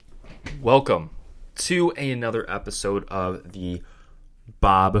Welcome to another episode of the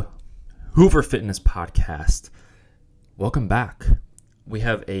Bob Hoover Fitness Podcast. Welcome back. We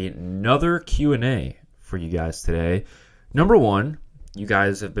have another Q&A for you guys today. Number one, you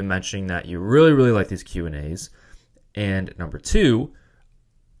guys have been mentioning that you really like these Q&As. And number two,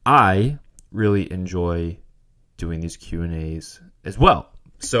 I really enjoy doing these Q&As as well.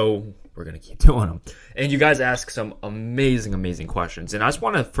 So we're going to keep doing them. And you guys ask some amazing questions. And I just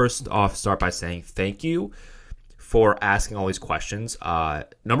want to first off start by saying thank you for asking all these questions.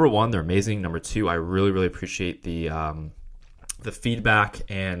 Number one, they're amazing. Number two, I really appreciate the feedback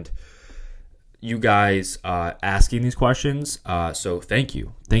and you guys asking these questions. So thank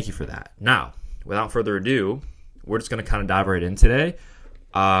you. Thank you for that. Now, without further ado, we're just going to kind of dive right in today.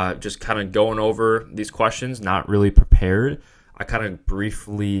 Just kind of going over these questions, not really prepared. I kind of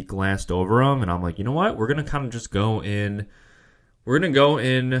briefly glanced over them, and I'm like, you know what? We're going to kind of just go in. We're going to go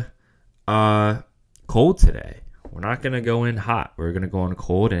in cold today. We're not going to go in hot. We're going to go in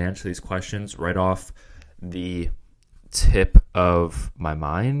cold and answer these questions right off the tip of my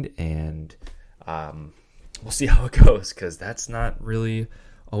mind, and we'll see how it goes, because that's not really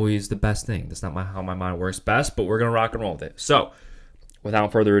always the best thing. That's not how my mind works best, but we're going to rock and roll with it. So,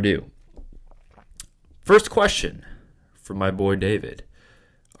 without further ado, first question from my boy David.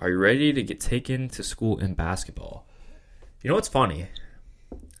 Are you ready to get taken to school in basketball? You know what's funny?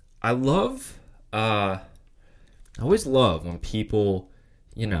 I always love when people,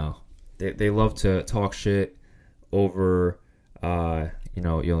 they love to talk shit over,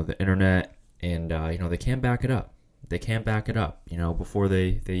 the internet, and they can't back it up. They can't back it up. Before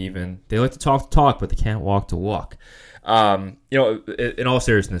they like to talk, but they can't walk to walk. In all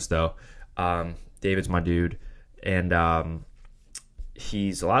seriousness though, David's my dude. And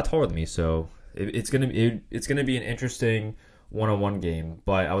he's a lot taller than me, so it's gonna be an interesting one-on-one game.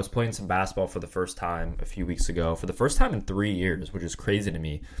 But I was playing some basketball for the first time a few weeks ago, for the first time in 3 years, which is crazy to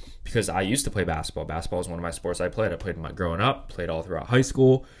me because I used to play basketball. Basketball is one of my sports I played. I played growing up, played all throughout high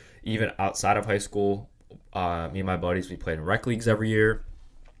school, even outside of high school. Me and my buddies, we played in rec leagues every year.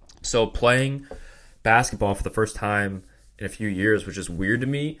 So playing basketball for the first time in a few years, which is weird to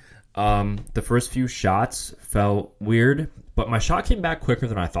me. The first few shots felt weird, but my shot came back quicker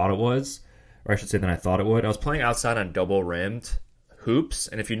than I thought it was, or I should say than I thought it would. I was playing outside on double-rimmed hoops,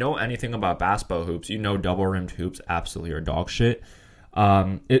 and if you know anything about basketball hoops, you know double-rimmed hoops absolutely are dog shit.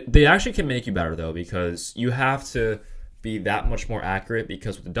 They actually can make you better, though, because you have to be that much more accurate,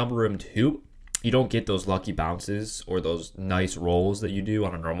 because with a double-rimmed hoop, you don't get those lucky bounces or those nice rolls that you do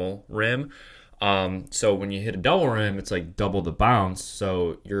on a normal rim. So when you hit a double rim, it's like double the bounce.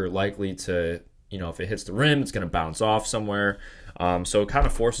 So you're likely to, if it hits the rim, it's going to bounce off somewhere. So it kind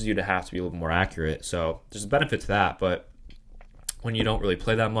of forces you to have to be a little more accurate. So there's a benefit to that. But when you don't really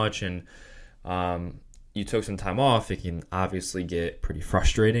play that much and you took some time off, it can obviously get pretty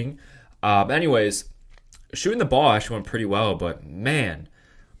frustrating. But anyways, shooting the ball actually went pretty well. But man,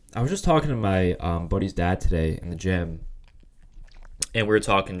 I was just talking to my buddy's dad today in the gym. And we were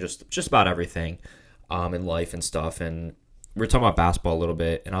talking just about everything in life and stuff. And we were talking about basketball a little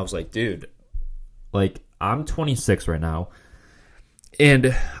bit. And I was like, dude, I'm 26 right now.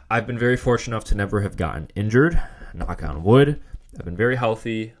 And I've been very fortunate enough to never have gotten injured. Knock on wood. I've been very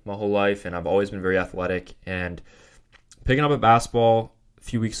healthy my whole life. And I've always been very athletic. And picking up a basketball a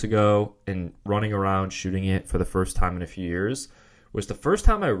few weeks ago and running around shooting it for the first time in a few years was the first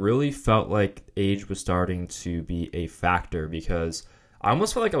time I really felt like age was starting to be a factor, because I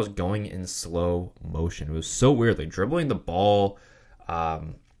almost felt like I was going in slow motion. It was so weird, dribbling the ball,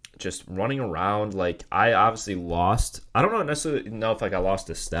 just running around. I obviously lost. I don't necessarily know if I lost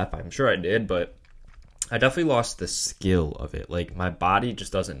a step. I'm sure I did, but I definitely lost the skill of it. My body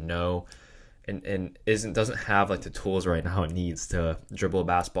just doesn't know and doesn't have the tools right now it needs to dribble a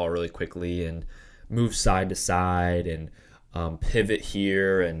basketball really quickly and move side to side and pivot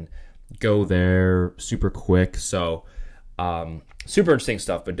here and go there super quick. So super interesting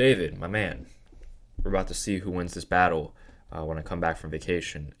stuff. But David, my man, we're about to see who wins this battle when I come back from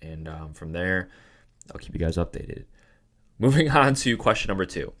vacation, and from there I'll keep you guys updated. Moving on to question number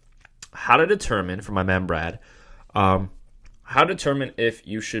 2, how to determine, for my man Brad, how to determine if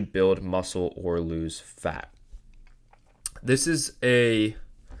you should build muscle or lose fat. This is a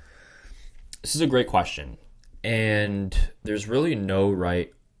great question. And there's really no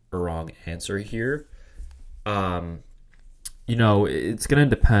right or wrong answer here. It's going to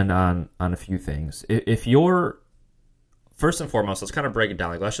depend on a few things. If you're, first and foremost, let's kind of break it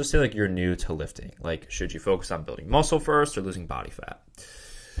down. Let's just say you're new to lifting. Should you focus on building muscle first or losing body fat?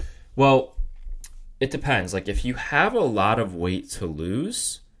 Well, it depends. If you have a lot of weight to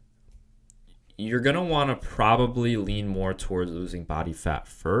lose, you're going to want to probably lean more towards losing body fat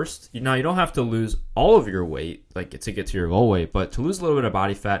first. Now, you don't have to lose all of your weight, like to get to your goal weight, but to lose a little bit of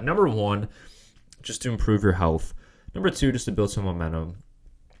body fat, number one, just to improve your health. Number two, just to build some momentum.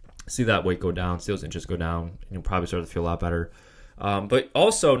 See that weight go down, see those inches go down, and you'll probably start to feel a lot better. But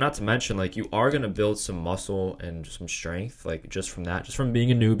also, not to mention, like, you are going to build some muscle and some strength, like, just from that, just from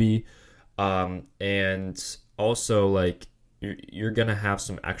being a newbie. And also, like, you're going to have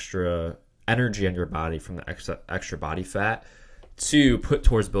some extra energy in your body from the extra body fat to put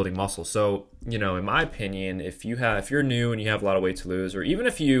towards building muscle. So, you know, in my opinion, if you're new and you have a lot of weight to lose, or even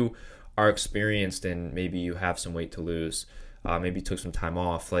if you are experienced and maybe you have some weight to lose, maybe you took some time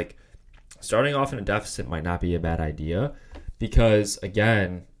off, like, starting off in a deficit might not be a bad idea, because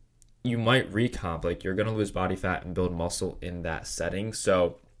again, you might recomp, like, you're going to lose body fat and build muscle in that setting.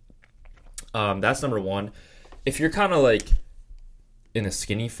 So that's number one. If you're kind of like in the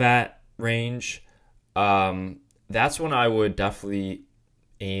skinny fat range, that's when I would definitely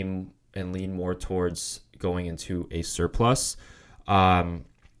aim and lean more towards going into a surplus.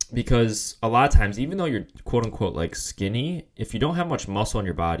 Because a lot of times, even though you're quote unquote like skinny, if you don't have much muscle in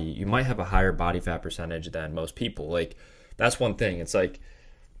your body, you might have a higher body fat percentage than most people. Like, that's one thing. It's like,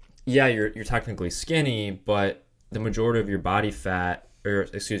 yeah, you're technically skinny, but the majority of your body fat,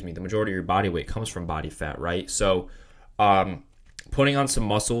 the majority of your body weight comes from body fat, right? So, putting on some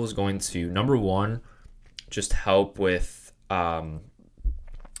muscle is going to, number one, just help with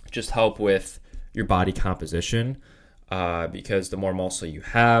your body composition. Because the more muscle you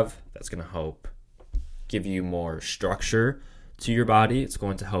have, that's going to help give you more structure to your body. It's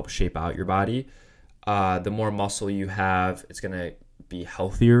going to help shape out your body. The more muscle you have, it's going to be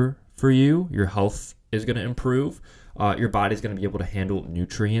healthier for you. Your health is going to improve. Your body's going to be able to handle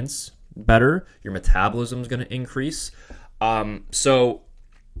nutrients better. Your metabolism is going to increase. So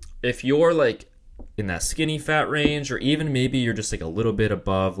if you're like in that skinny fat range, or even maybe you're just like a little bit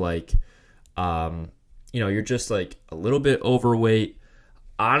above, like, you're just like a little bit overweight,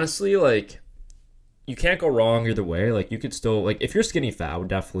 honestly, like, you can't go wrong either way. Like, you could still, like, if you're skinny fat, I would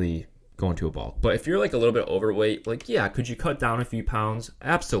definitely go into a bulk. But if you're like a little bit overweight, like, yeah, could you cut down a few pounds?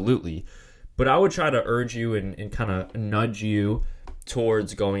 Absolutely. But I would try to urge you and kind of nudge you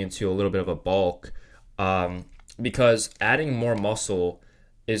towards going into a little bit of a bulk, because adding more muscle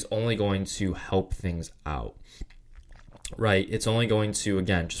is only going to help things out. Right, it's only going to,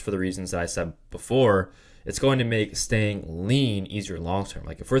 again, just for the reasons that I said before, it's going to make staying lean easier long term.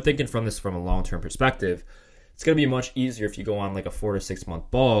 Like, if we're thinking from a long term perspective, it's going to be much easier if you go on like a 4 to 6 month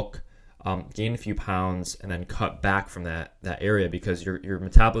bulk, gain a few pounds, and then cut back from that area, because your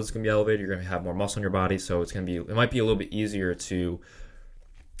metabolism is going to be elevated. You're going to have more muscle in your body, so it might be a little bit easier to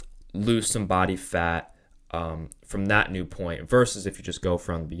lose some body fat from that new point versus if you just go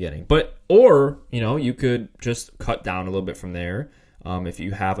from the beginning. Or you could just cut down a little bit from there. If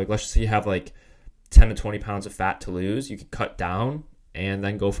you have, like, let's just say you have like 10 to 20 pounds of fat to lose, you could cut down and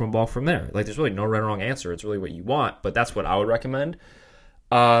then go from a bulk from there. Like, there's really no right or wrong answer. It's really what you want, but that's what I would recommend.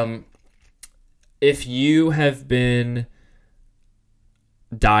 If you have been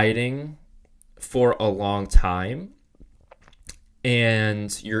dieting for a long time,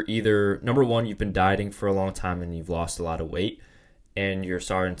 and you're either, number one, you've been dieting for a long time and you've lost a lot of weight, and you're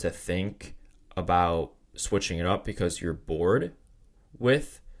starting to think about switching it up because you're bored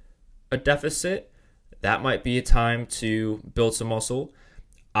with a deficit, that might be a time to build some muscle.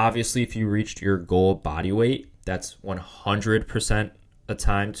 Obviously, if you reached your goal body weight, that's 100% a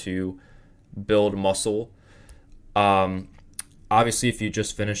time to build muscle. Obviously, if you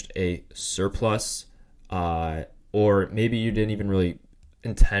just finished a surplus, or maybe you didn't even really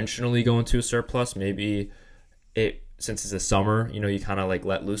intentionally go into a surplus. Maybe since it's the summer, you kind of like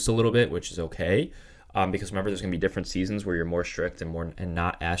let loose a little bit, which is okay. Because remember, there's going to be different seasons where you're more strict and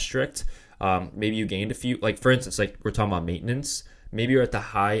not as strict. Maybe you gained a few, like, for instance, like, we're talking about maintenance. Maybe you're at the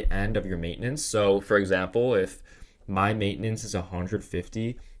high end of your maintenance. So, for example, if my maintenance is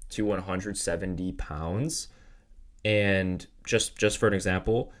 150 to 170 pounds, and just for an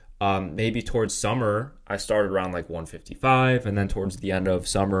example, maybe towards summer, I started around like 155, and then towards the end of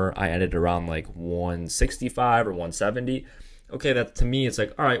summer, I ended around like 165 or 170. Okay, that to me, it's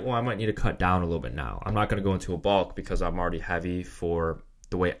like, all right, well, I might need to cut down a little bit now. I'm not going to go into a bulk because I'm already heavy for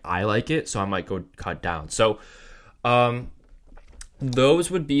the way I like it, so I might go cut down. So those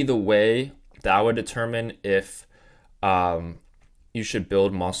would be the way that I would determine if you should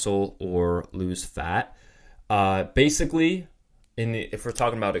build muscle or lose fat. Basically, if we're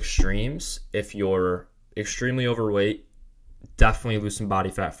talking about extremes, if you're extremely overweight, definitely lose some body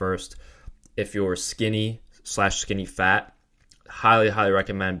fat first. If you're skinny/skinny fat, highly, highly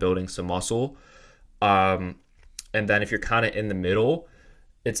recommend building some muscle. And then if you're kind of in the middle,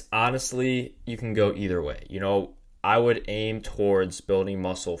 it's honestly, you can go either way. I would aim towards building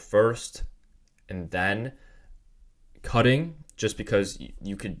muscle first and then cutting, just because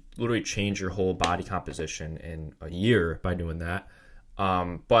you could literally change your whole body composition in a year by doing that.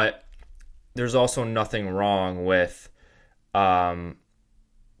 But there's also nothing wrong with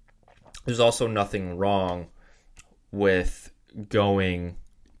going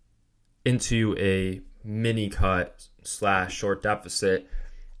into a mini cut / short deficit,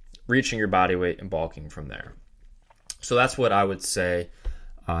 reaching your body weight and bulking from there. So that's what I would say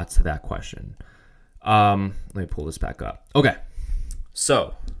to that question. Let me pull this back up. Okay,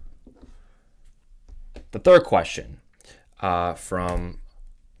 so the third question from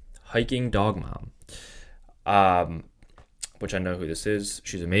Hiking Dog Mom, which I know who this is.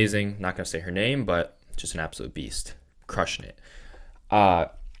 She's amazing. Not going to say her name, but just an absolute beast. Crushing it.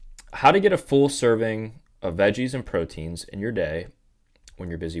 How to get a full serving of veggies and proteins in your day when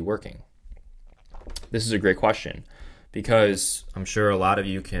you're busy working? This is a great question, because I'm sure a lot of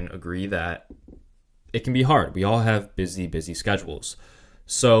you can agree that it can be hard. We all have busy schedules.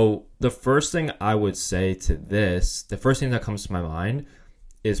 So the first thing I would say to this, the first thing that comes to my mind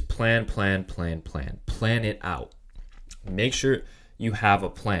is plan. Plan it out. Make sure you have a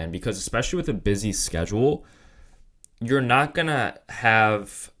plan, because especially with a busy schedule, you're not going to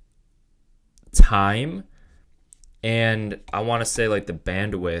have time, and I want to say like the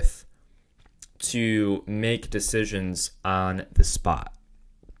bandwidth to make decisions on the spot,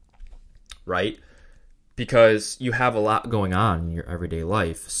 right? Because you have a lot going on in your everyday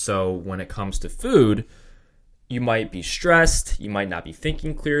life. So when it comes to food, you might be stressed, you might not be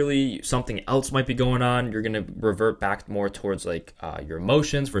thinking clearly, something else might be going on. You're going to revert back more towards like your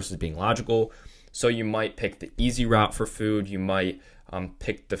emotions versus being logical. So you might pick the easy route for food. You might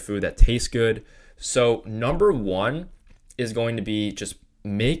pick the food that tastes good. So number one is going to be just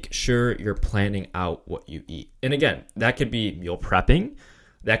make sure you're planning out what you eat. And again, that could be meal prepping.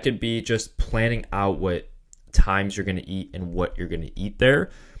 That could be just planning out what times you're going to eat and what you're going to eat there.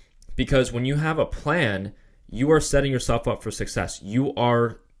 Because when you have a plan, you are setting yourself up for success. You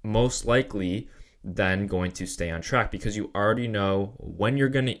are most likely then going to stay on track, because you already know when you're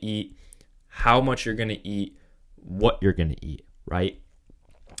going to eat, how much you're going to eat, what you're going to eat, right?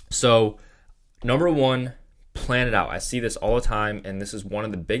 So number one, plan it out. I see this all the time, and this is one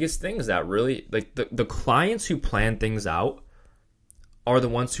of the biggest things that really, like the clients who plan things out are the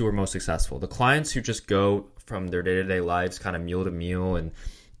ones who are most successful. The clients who just go from their day-to-day lives kind of meal to meal and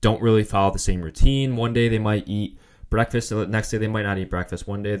don't really follow the same routine. One day they might eat breakfast, the next day they might not eat breakfast.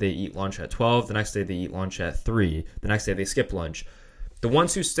 One day they eat lunch at 12, the next day they eat lunch at 3, the next day they skip lunch. The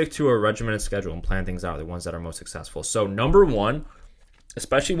ones who stick to a regimented schedule and plan things out are the ones that are most successful. So number one,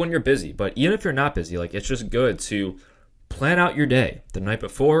 especially when you're busy, but even if you're not busy, like it's just good to plan out your day the night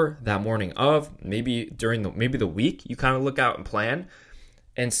before, that morning of, maybe during the week, you kind of look out and plan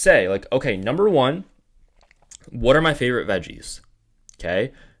and say like, okay, number one, what are my favorite veggies?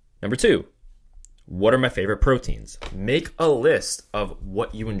 Okay. Number two, what are my favorite proteins? Make a list of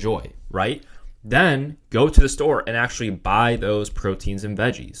what you enjoy, right? Then go to the store and actually buy those proteins and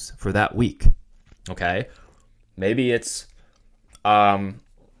veggies for that week. Okay. Maybe it's I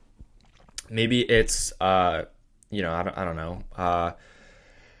don't know,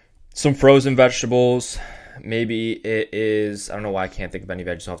 some frozen vegetables. Maybe it is, I don't know why I can't think of any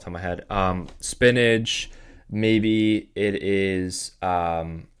veggies off the top of my head. Spinach. Maybe it is,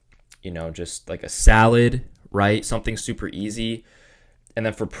 just like a salad, right? Something super easy. And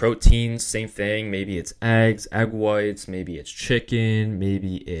then for proteins, same thing. Maybe it's eggs, egg whites. Maybe it's chicken.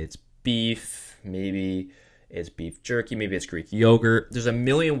 Maybe it's beef. Maybe it's beef jerky. Maybe it's Greek yogurt. There's a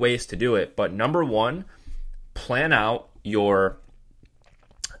million ways to do it. But number one, plan out your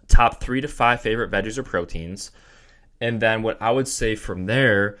top 3 to 5 favorite veggies or proteins. And then what I would say from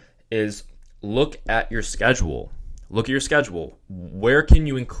there is look at your schedule. Look at your schedule. Where can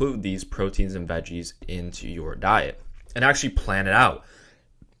you include these proteins and veggies into your diet? And actually plan it out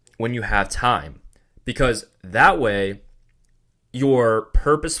when you have time. Because that way, you're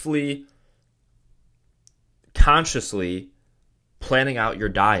purposefully, consciously planning out your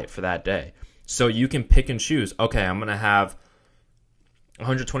diet for that day. So you can pick and choose. Okay, I'm going to have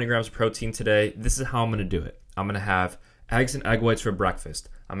 120 grams of protein today. This is how I'm going to do it. I'm going to have eggs and egg whites for breakfast.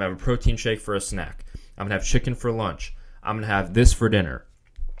 I'm going to have a protein shake for a snack. I'm going to have chicken for lunch. I'm going to have this for dinner.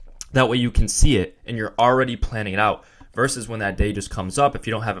 That way you can see it and you're already planning it out. Versus when that day just comes up, if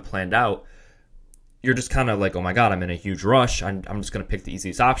you don't have it planned out, you're just kind of like, oh my God, I'm in a huge rush. I'm just going to pick the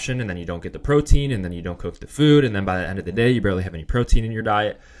easiest option, and then you don't get the protein, and then you don't cook the food, and then by the end of the day, you barely have any protein in your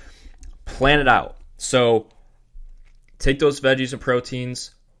diet. Plan it out. So take those veggies and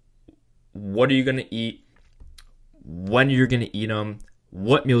proteins. What are you going to eat? When you're going to eat them?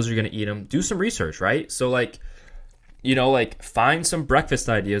 What meals you're going to eat them? Do some research, right? So like, find some breakfast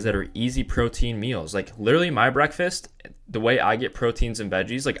ideas that are easy protein meals. Like literally my breakfast, the way I get proteins and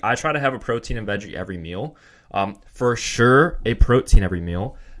veggies, like I try to have a protein and veggie every meal. For sure, a protein every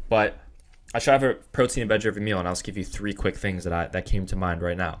meal, but I try to have a protein and veggie every meal, and I'll just give you 3 quick things that came to mind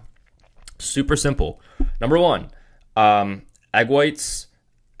right now. Super simple. Number 1, egg whites,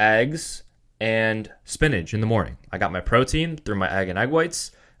 eggs, and spinach in the morning. I got my protein through my egg and egg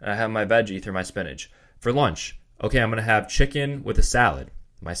whites, and I have my veggie through my spinach. For lunch, okay, I'm going to have chicken with a salad.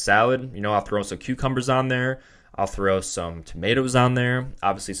 My salad, I'll throw some cucumbers on there. I'll throw some tomatoes on there.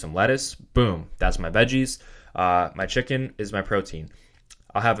 Obviously some lettuce. Boom. That's my veggies. My chicken is my protein.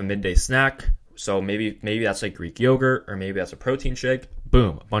 I'll have a midday snack. So maybe that's like Greek yogurt, or maybe that's a protein shake.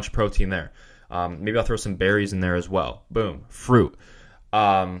 Boom. A bunch of protein there. Maybe I'll throw some berries in there as well. Boom. Fruit.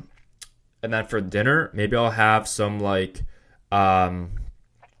 And then for dinner, maybe I'll have some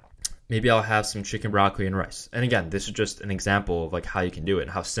chicken, broccoli, and rice. And again, this is just an example of like how you can do it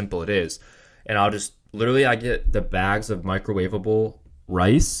and how simple it is. And I get the bags of microwavable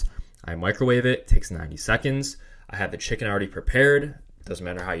rice. I microwave it. It takes 90 seconds. I have the chicken already prepared. Doesn't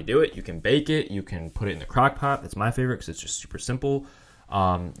matter how you do it. You can bake it. You can put it in the crock pot. That's my favorite because it's just super simple.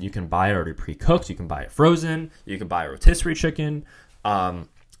 You can buy it already pre-cooked. You can buy it frozen. You can buy a rotisserie chicken.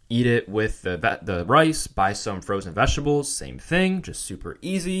 Eat it with the rice. Buy some frozen vegetables. Same thing. Just super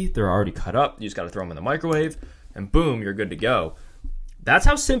easy. They're already cut up. You just got to throw them in the microwave, and boom, you're good to go. That's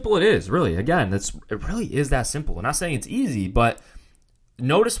how simple it is, really. Again, it really is that simple. I'm not saying it's easy, but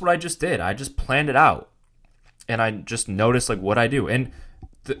notice what I just did. I just planned it out, and I just noticed like what I do. And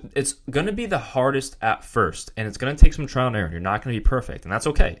it's going to be the hardest at first, and it's going to take some trial and error. You're not going to be perfect, and that's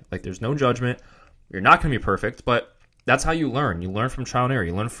okay. Like, there's no judgment. You're not going to be perfect, but that's how you learn. You learn from trial and error.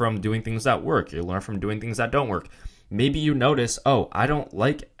 You learn from doing things that work. You learn from doing things that don't work. Maybe you notice, oh, I don't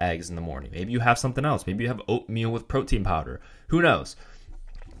like eggs in the morning. Maybe you have something else. Maybe you have oatmeal with protein powder. Who knows?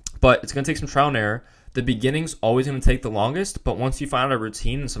 But it's going to take some trial and error. The beginning's always going to take the longest, but once you find a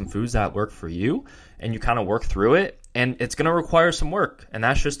routine and some foods that work for you, and you kind of work through it, and it's going to require some work, and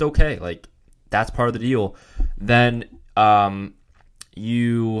that's just okay. Like, that's part of the deal. Then it's going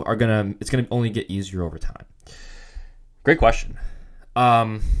to only get easier over time. Great question.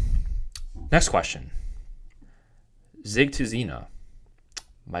 Next question. Zig to Zena.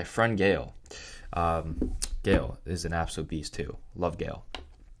 My friend Gail. Gail is an absolute beast too. Love Gail.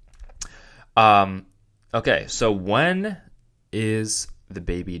 Okay, so when is the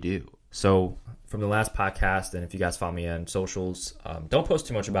baby due? So from the last podcast, and if you guys follow me on socials, don't post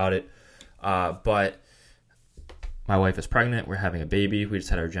too much about it, but my wife is pregnant. We're having a baby. We just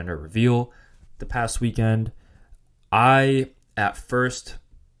had our gender reveal the past weekend. I, at first,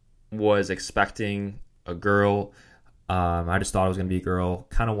 was expecting a girl. I just thought it was going to be a girl.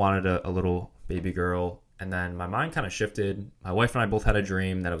 Kind of wanted a little baby girl. And then my mind kind of shifted. My wife and I both had a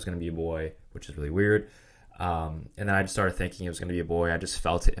dream that it was going to be a boy, which is really weird. And then I just started thinking it was going to be a boy. I just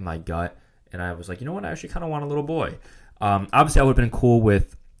felt it in my gut. And I was like, you know what? I actually kind of want a little boy. Obviously, I would have been cool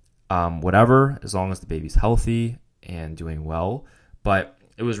with whatever, as long as the baby's healthy and doing well. But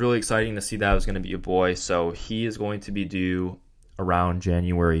it was really exciting to see that it was going to be a boy. So he is going to be due around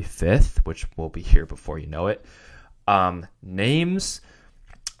January 5th, which will be here before you know it. Names,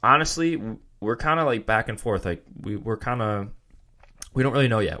 honestly, we're kind of like back and forth. Like we don't really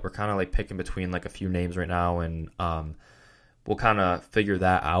know yet. We're kind of like picking between like a few names right now, and we'll kind of figure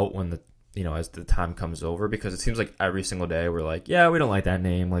that out when as the time comes over, because it seems like every single day we're like, yeah, we don't like that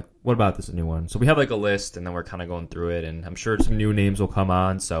name. Like, what about this new one? So we have like a list, and then we're kind of going through it, and I'm sure some new names will come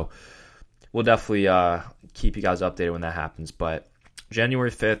on. So we'll definitely keep you guys updated when that happens. But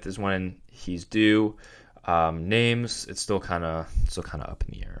January 5th is when he's due. Names, it's still kind of up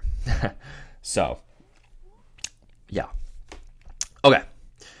in the air. So, yeah. Okay.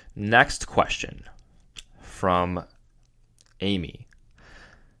 Next question from Amy.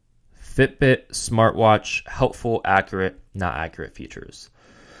 Fitbit smartwatch, helpful, accurate, not accurate features.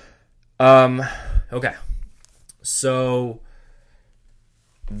 Okay. So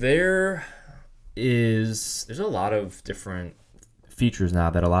there's a lot of different features now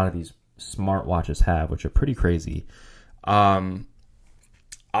that a lot of these smartwatches have, which are pretty crazy. I'm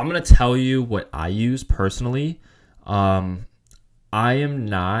going to tell you what I use personally. I am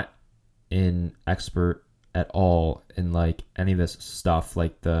not an expert at all in like any of this stuff,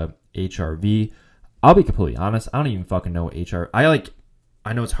 like the HRV. I'll be completely honest. I don't even fucking know what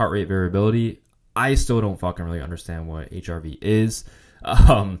I know it's heart rate variability. I still don't fucking really understand what HRV is.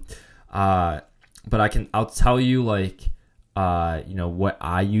 But I'll tell you what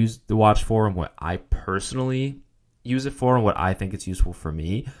I use the watch for and what I personally use it for and what I think it's useful for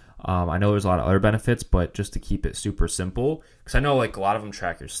me. I know there's a lot of other benefits, but just to keep it super simple, because I know like a lot of them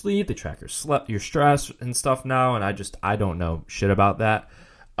track your sleep, they track your stress and stuff now, and I don't know shit about that.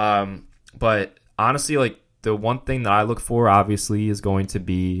 But honestly, like the one thing that I look for obviously is going to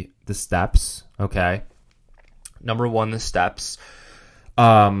be the steps. Okay, number one, the steps.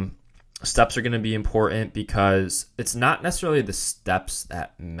 Steps are going to be important because it's not necessarily the steps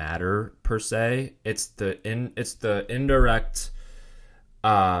that matter per se. It's the indirect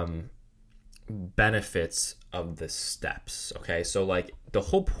benefits of the steps. Okay, so like the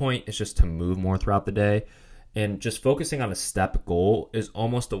whole point is just to move more throughout the day, and just focusing on a step goal is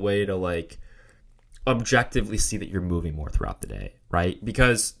almost a way to like objectively see that you're moving more throughout the day, right?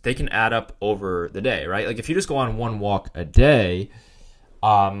 Because they can add up over the day, right? Like if you just go on one walk a day,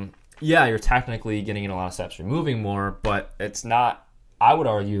 yeah, you're technically getting in a lot of steps, you're moving more, but it's not, I would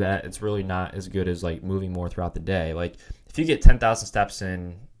argue that it's really not as good as like moving more throughout the day. Like if you get 10,000 steps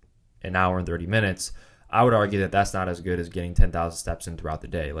in an hour and 30 minutes, I would argue that that's not as good as getting 10,000 steps in throughout the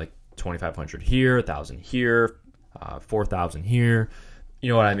day. Like 2,500 here, 1,000 here, 4,000 here. You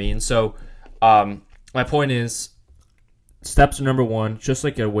know what I mean? So my point is, steps are number one, just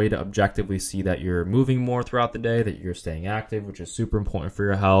like a way to objectively see that you're moving more throughout the day, that you're staying active, which is super important for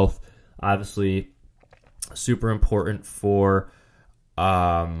your health. Obviously, super important for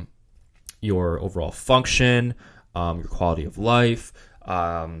your overall function, your quality of life.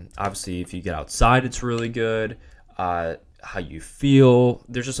 Obviously, if you get outside, it's really good. How you feel.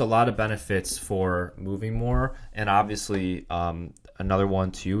 There's just a lot of benefits for moving more. And obviously, another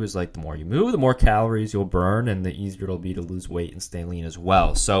one too is like the more you move, the more calories you'll burn, and the easier it'll be to lose weight and stay lean as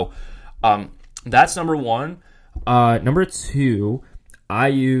well. So that's number one. Number two, I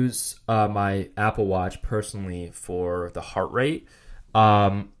use my Apple Watch personally for the heart rate.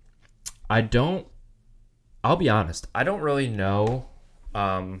 I'll be honest, I don't really know.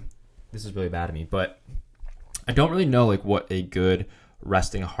 This is really bad of me, but I don't really know like what a good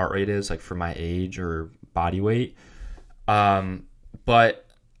resting heart rate is, like for my age or body weight. But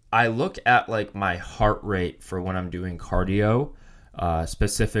I look at like my heart rate for when I'm doing cardio,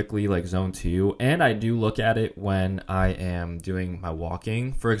 specifically like zone 2, and I do look at it when I am doing my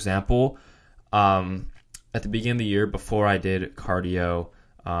walking. For example, at the beginning of the year before I did cardio,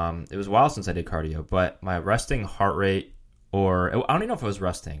 it was a while since I did cardio, but my resting heart rate, or I don't even know if it was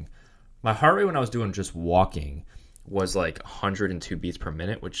resting, my heart rate when I was doing just walking was like 102 beats per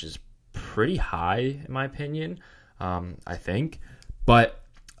minute, which is pretty high in my opinion, I think. But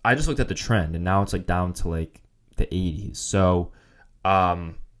I just looked at the trend, and now it's like down to like the 80s. So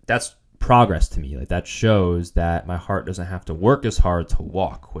that's progress to me. Like that shows that my heart doesn't have to work as hard to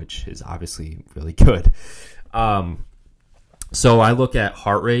walk, which is obviously really good. So I look at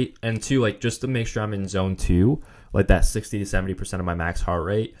heart rate, and two, like just to make sure I'm in zone 2, like that 60 to 70% of my max heart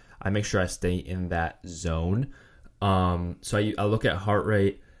rate, I make sure I stay in that zone. So I look at heart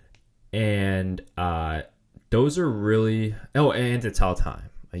rate, and those are really, and to tell time.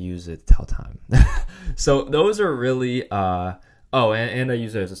 I use it to tell time. So those are really, and I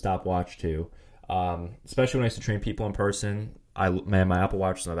use it as a stopwatch too. Especially when I used to train people in person. My Apple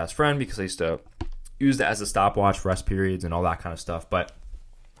Watch is my best friend because I used to use it as a stopwatch for rest periods and all that kind of stuff. But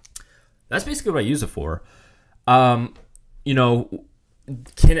that's basically what I use it for. Can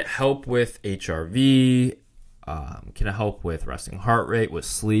it help with HRV? Can it help with resting heart rate, with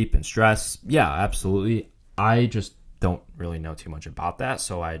sleep and stress? Yeah, absolutely. I just don't really know too much about that,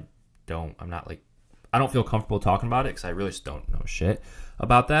 so I don't feel comfortable talking about it because I really just don't know shit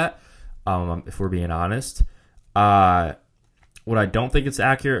about that, if we're being honest. What I don't think it's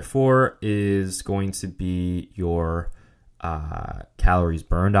accurate for is going to be your calories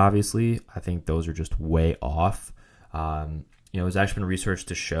burned, obviously. I think those are just way off. There's actually been research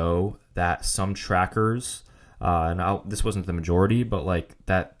to show that some trackers, this wasn't the majority, but like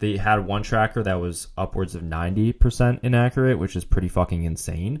that they had one tracker that was upwards of 90% inaccurate, which is pretty fucking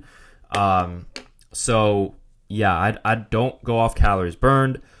insane. So yeah, I don't go off calories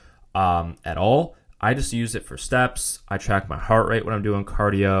burned at all. I just use it for steps. I track my heart rate when I'm doing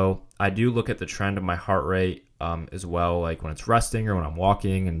cardio. I do look at the trend of my heart rate as well, like when it's resting or when I'm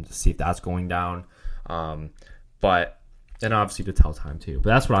walking, and see if that's going down. And obviously to tell time too. But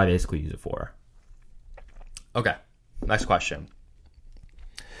that's what I basically use it for. Okay, next question.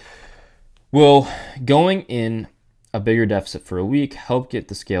 Will going in a bigger deficit for a week help get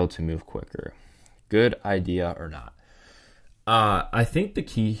the scale to move quicker? good idea or not? I think the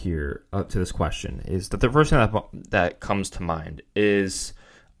key here to this question is that the first thing that comes to mind is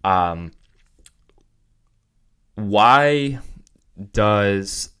why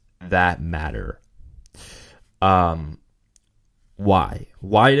does that matter? Why?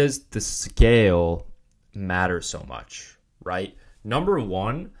 Why does the scale matter so much, right? Number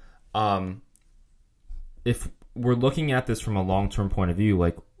one, if we're looking at this from a long-term point of view,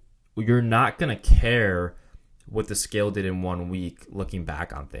 like, you're not going to care what the scale did in 1 week looking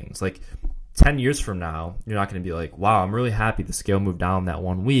back on things. Like 10 years from now, you're not going to be like, wow, I'm really happy the scale moved down that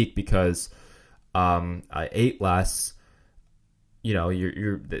 1 week because I ate less. You know,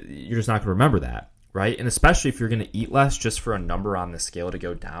 you're just not going to remember that, right? And especially if you're going to eat less just for a number on the scale to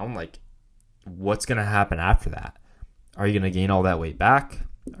go down, like, what's going to happen after that? Are you going to gain all that weight back?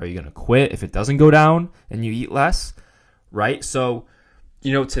 Are you going to quit if it doesn't go down and you eat less, right? So,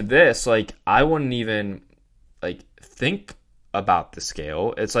 you know, to this, like, I wouldn't even, like, think about the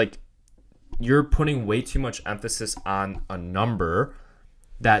scale. It's like you're putting way too much emphasis on a number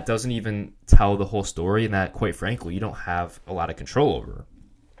that doesn't even tell the whole story and that, quite frankly, you don't have a lot of control over,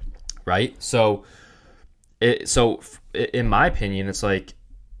 right? So in my opinion, it's like,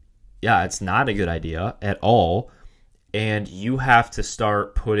 yeah, it's not a good idea at all. And you have to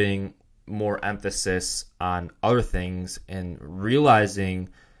start putting more emphasis on other things and realizing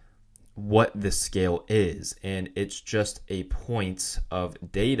what the scale is. And it's just a point of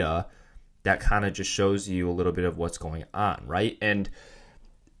data that kind of just shows you a little bit of what's going on, right? And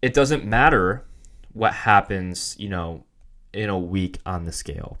it doesn't matter what happens, you know, in a week on the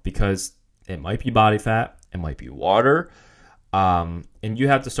scale, because it might be body fat, it might be water, and you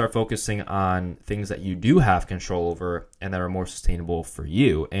have to start focusing on things that you do have control over and that are more sustainable for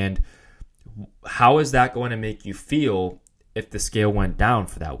you. And how is that going to make you feel if the scale went down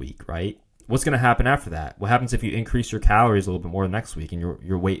for that week, right? What's going to happen after that? What happens if you increase your calories a little bit more the next week and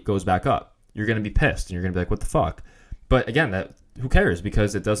your weight goes back up? You're going to be pissed and you're going to be like, what the fuck? But again, who cares?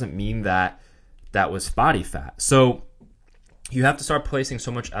 Because it doesn't mean that was body fat. So you have to start placing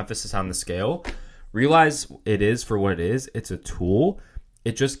so much emphasis on the scale. Realize it is for what it is. It's a tool.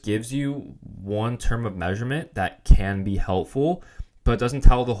 It just gives you one term of measurement that can be helpful, but it doesn't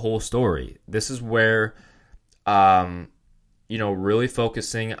tell the whole story. This is where, really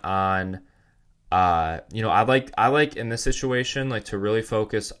focusing on, I like in this situation, like, to really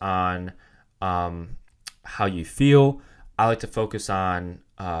focus on how you feel. I like to focus on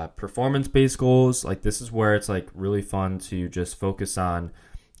performance-based goals. Like, this is where it's like really fun to just focus on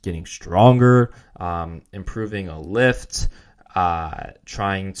getting stronger, improving a lift,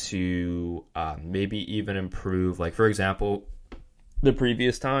 trying to maybe even improve, like, for example, the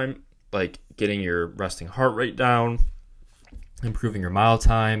previous time, like getting your resting heart rate down, improving your mile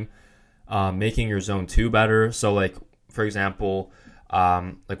time, making your zone 2 better. So, like, for example,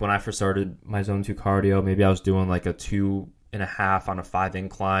 like when I first started my zone 2 cardio, maybe I was doing like a 2.5 on a 5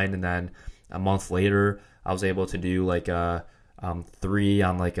 incline, and then a month later I was able to do like a 3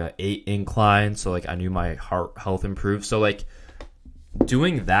 on like a 8 incline. So, like, I knew my heart health improved. So, like,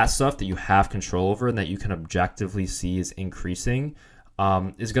 doing that stuff that you have control over and that you can objectively see is increasing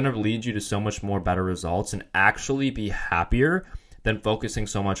is going to lead you to so much more better results and actually be happier than focusing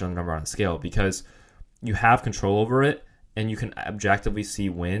so much on the number on the scale, because you have control over it and you can objectively see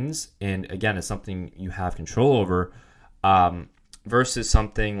wins. And again, it's something you have control over versus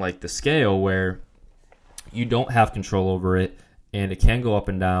something like the scale where you don't have control over it and it can go up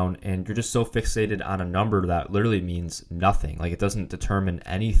and down, and you're just so fixated on a number that literally means nothing. Like, it doesn't determine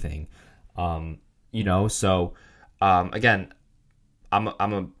anything, So, again, I'm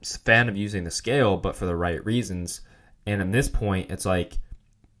a fan of using the scale, but for the right reasons. And in this point, it's like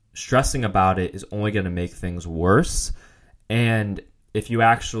stressing about it is only going to make things worse. And if you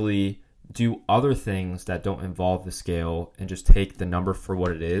actually do other things that don't involve the scale and just take the number for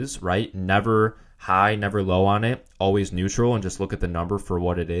what it is, right? Never high, never low on it, always neutral, and just look at the number for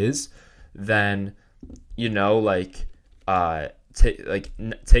what it is, then,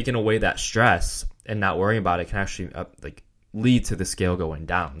 taking away that stress and not worrying about it can actually lead to the scale going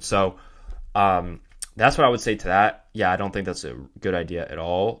down. So that's what I would say to that. Yeah, I don't think that's a good idea at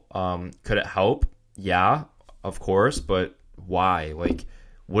all. Could it help? Yeah, of course, but why? Like,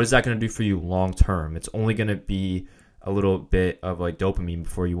 what is that going to do for you long term? It's only going to be a little bit of like dopamine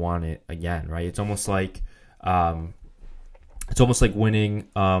before you want it again, right? It's almost like winning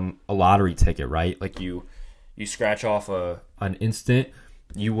a lottery ticket, right? Like you scratch off an instant,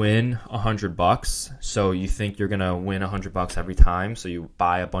 you win $100, so you think you're gonna win $100 every time, so you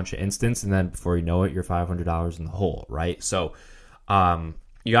buy a bunch of instants, and then before you know it, you're $500 in the hole, right? So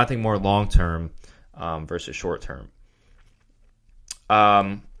you gotta think more long term. versus short term.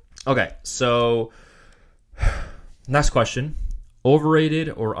 Okay, so next question. Overrated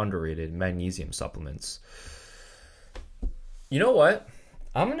or underrated magnesium supplements? You know what?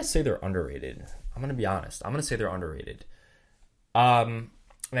 I'm going to say they're underrated. I'm going to be honest. I'm going to say they're underrated.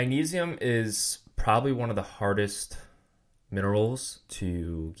 Magnesium is probably one of the hardest minerals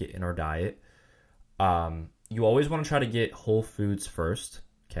to get in our diet. You always want to try to get whole foods first,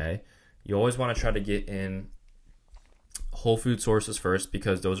 okay? You always want to try to get in whole food sources first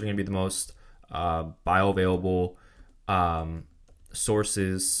because those are going to be the most bioavailable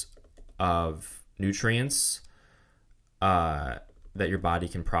sources of nutrients that your body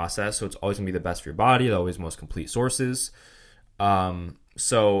can process. So it's always going to be the best for your body. They're always most complete sources.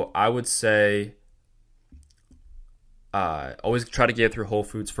 So I would say always try to get through whole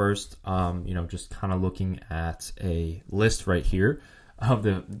foods first. Just kind of looking at a list right here of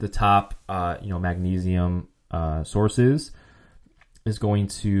the top magnesium sources is going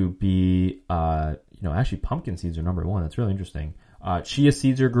to be actually pumpkin seeds are number one. That's really interesting. Chia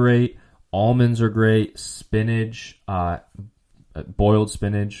seeds are great. Almonds are great. Spinach, boiled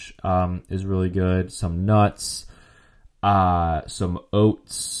spinach is really good. Some nuts, some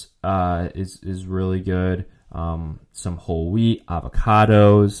oats is really good. Some whole wheat,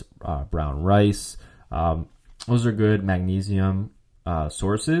 avocados, brown rice. Those are good magnesium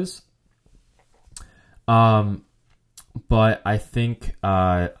sources. But I think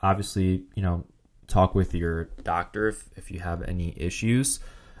obviously, talk with your doctor if you have any issues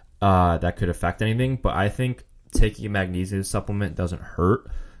that could affect anything. But I think taking a magnesium supplement doesn't hurt,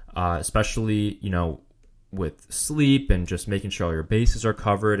 especially, with sleep and just making sure all your bases are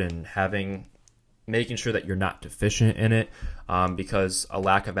covered and making sure that you're not deficient in it, because a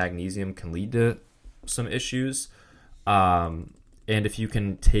lack of magnesium can lead to some issues. And if you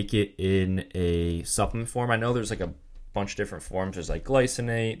can take it in a supplement form, I know there's like a bunch of different forms. There's like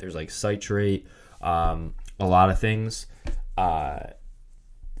glycinate, there's like citrate, a lot of things.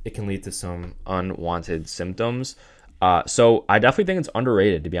 It can lead to some unwanted symptoms. So I definitely think it's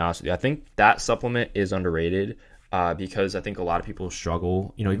underrated, to be honest with you. I think that supplement is underrated because I think a lot of people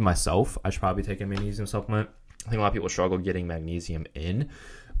struggle. Even myself, I should probably take a magnesium supplement. I think a lot of people struggle getting magnesium in.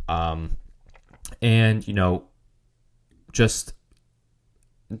 Just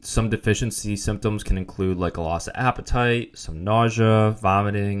some deficiency symptoms can include like a loss of appetite, some nausea,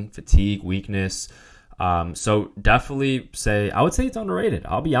 vomiting, fatigue, weakness. So definitely I would say it's underrated.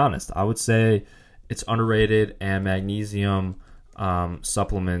 I'll be honest. I would say it's underrated, and magnesium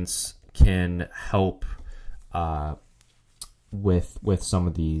supplements can help with some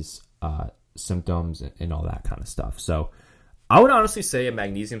of these symptoms and all that kind of stuff. So I would honestly say a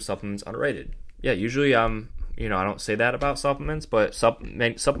magnesium supplement's underrated. Yeah, usually I don't say that about supplements, but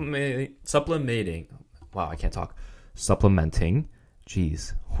supplementing. Wow, I can't talk. Supplementing,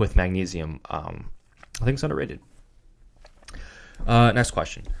 with magnesium, I think it's underrated. Next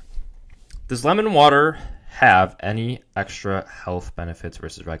question: does lemon water have any extra health benefits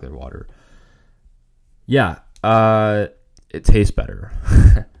versus regular water? Yeah, it tastes better,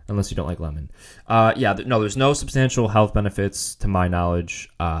 unless you don't like lemon. There's no substantial health benefits to my knowledge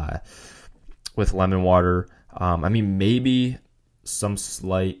with lemon water. Maybe some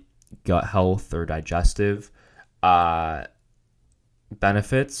slight gut health or digestive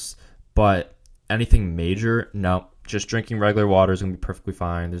benefits, but anything major, no. Just drinking regular water is going to be perfectly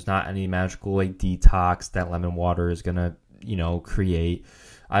fine. There's not any magical detox that lemon water is going to, create.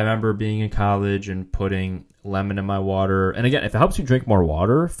 I remember being in college and putting lemon in my water. And again, if it helps you drink more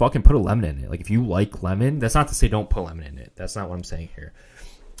water, fucking put a lemon in it. If you like lemon, that's not to say don't put lemon in it. That's not what I'm saying here.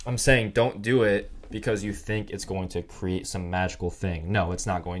 I'm saying don't do it because you think it's going to create some magical thing. No, it's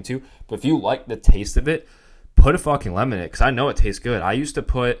not going to. But if you like the taste of it, put a fucking lemon in it, because I know it tastes good. I used to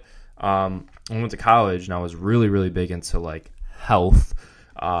put, I went to college and I was really, really big into health.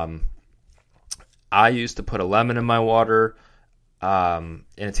 I used to put a lemon in my water, and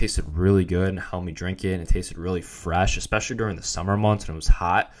it tasted really good and helped me drink it. And it tasted really fresh, especially during the summer months when it was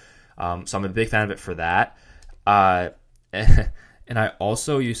hot. So I'm a big fan of it for that. And I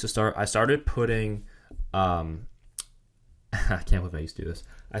also I started putting, I can't believe I used to do this.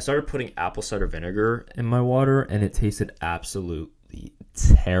 I started putting apple cider vinegar in my water, and it tasted absolutely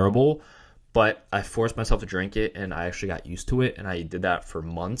terrible. But I forced myself to drink it, and I actually got used to it, and I did that for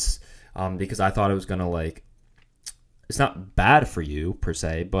months because I thought it was going to, it's not bad for you, per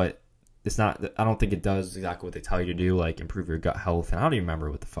se, but it's not, I don't think it does exactly what they tell you to do, improve your gut health. And I don't even remember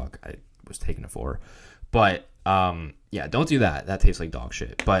what the fuck I was taking it for. But, don't do that. That tastes like dog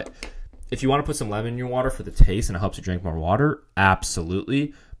shit. But if you want to put some lemon in your water for the taste and it helps you drink more water,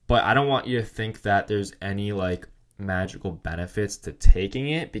 absolutely. But I don't want you to think that there's any like magical benefits to taking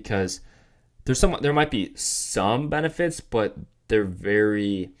it, because there might be some benefits, but they're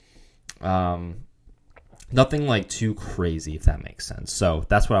very nothing like too crazy, if that makes sense. So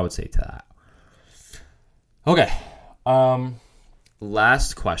that's what I would say to that. Okay.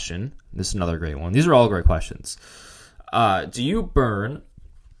 Last question. This is another great one. These are all great questions. Do you burn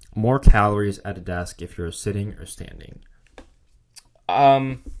more calories at a desk if you're sitting or standing?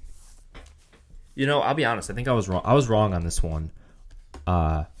 I'll be honest. I think I was wrong. I was wrong on this one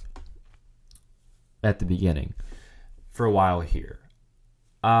at the beginning for a while here.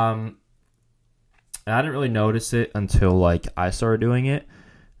 And I didn't really notice it until like I started doing it.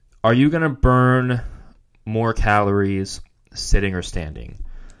 Are you going to burn more calories sitting or standing?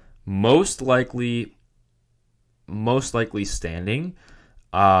 Most likely standing,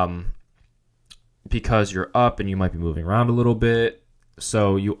 because you're up and you might be moving around a little bit.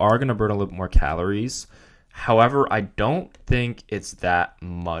 So you are going to burn a little bit more calories. However, I don't think it's that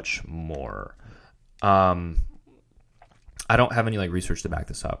much more. I don't have any like research to back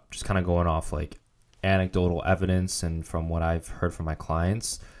this up. Just kind of going off like anecdotal evidence and from what I've heard from my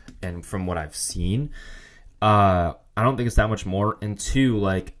clients and from what I've seen. I don't think it's that much more. And two,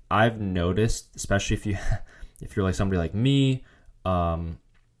 like I've noticed, especially if you're like somebody like me,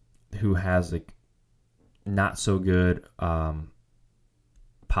 who has like not so good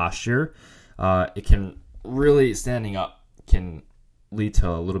posture, it can really, standing up can lead to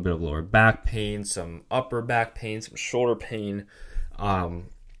a little bit of lower back pain, some upper back pain, some shoulder pain,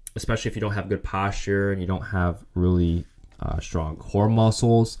 especially if you don't have good posture and you don't have really strong core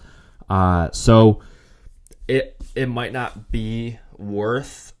muscles. So it might not be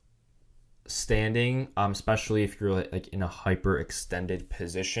worth standing, especially if you're like in a hyper extended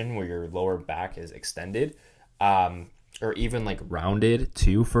position where your lower back is extended, or even like rounded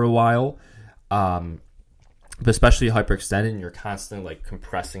too for a while. But especially hyperextended and you're constantly like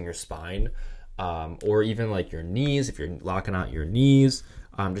compressing your spine, or even like your knees, if you're locking out your knees,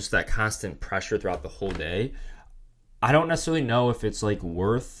 just that constant pressure throughout the whole day. I don't necessarily know if it's like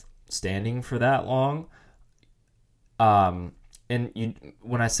worth standing for that long. And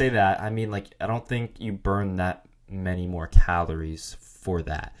when I say that, I mean like I don't think you burn that many more calories for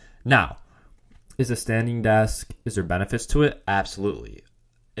that. Now, is a standing desk, is there benefits to it? Absolutely.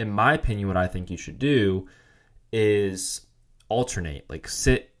 In my opinion, what I think you should do is alternate, like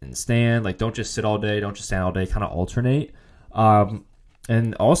sit and stand. Like don't just sit all day, don't just stand all day, kind of alternate.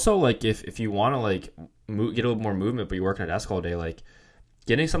 And also like if you want to like get a little more movement, but you work at a desk all day, like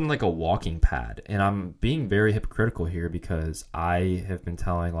getting something like a walking pad. And I'm being very hypocritical here because I have been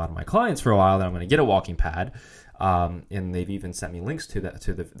telling a lot of my clients for a while that I'm going to get a walking pad. And they've even sent me links to that,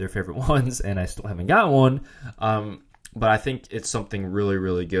 their favorite ones, and I still haven't got one. But I think it's something really,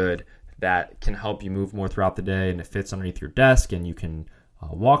 really good that can help you move more throughout the day, and it fits underneath your desk, and you can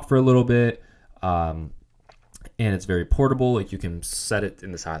walk for a little bit. And it's very portable. Like you can set it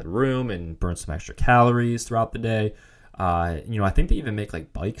in the side of the room and burn some extra calories throughout the day. I think they even make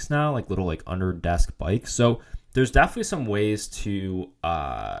like bikes now, like little like under desk bikes. So there's definitely some ways to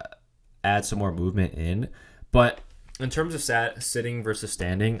add some more movement in. But in terms of sitting versus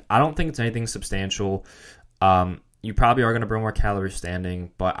standing, I don't think it's anything substantial. You probably are going to burn more calories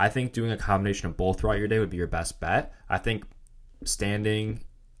standing, but I think doing a combination of both throughout your day would be your best bet. I think standing,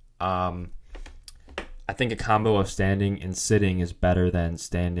 I think a combo of standing and sitting is better than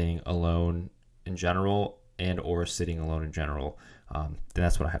standing alone in general and or sitting alone in general.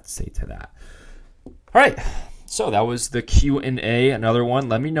 That's what I have to say to that. All right, so that was the Q&A, another one.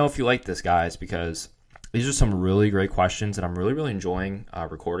 Let me know if you like this, guys, because these are some really great questions, and I'm really, really enjoying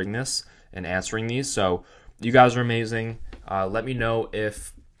recording this and answering these. So you guys are amazing. Let me know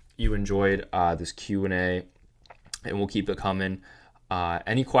if you enjoyed this Q&A, and we'll keep it coming.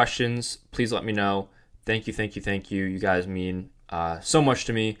 Any questions, please let me know. Thank you. You guys mean so much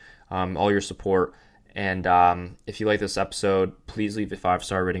to me, all your support. And if you like this episode, please leave a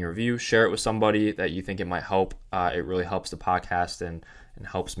 5-star rating review. Share it with somebody that you think it might help. It really helps the podcast and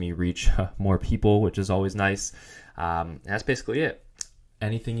helps me reach more people, which is always nice. And that's basically it.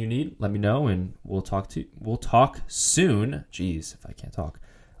 Anything you need, let me know, and we'll talk soon. Jeez, if I can't talk.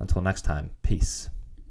 Until next time, peace.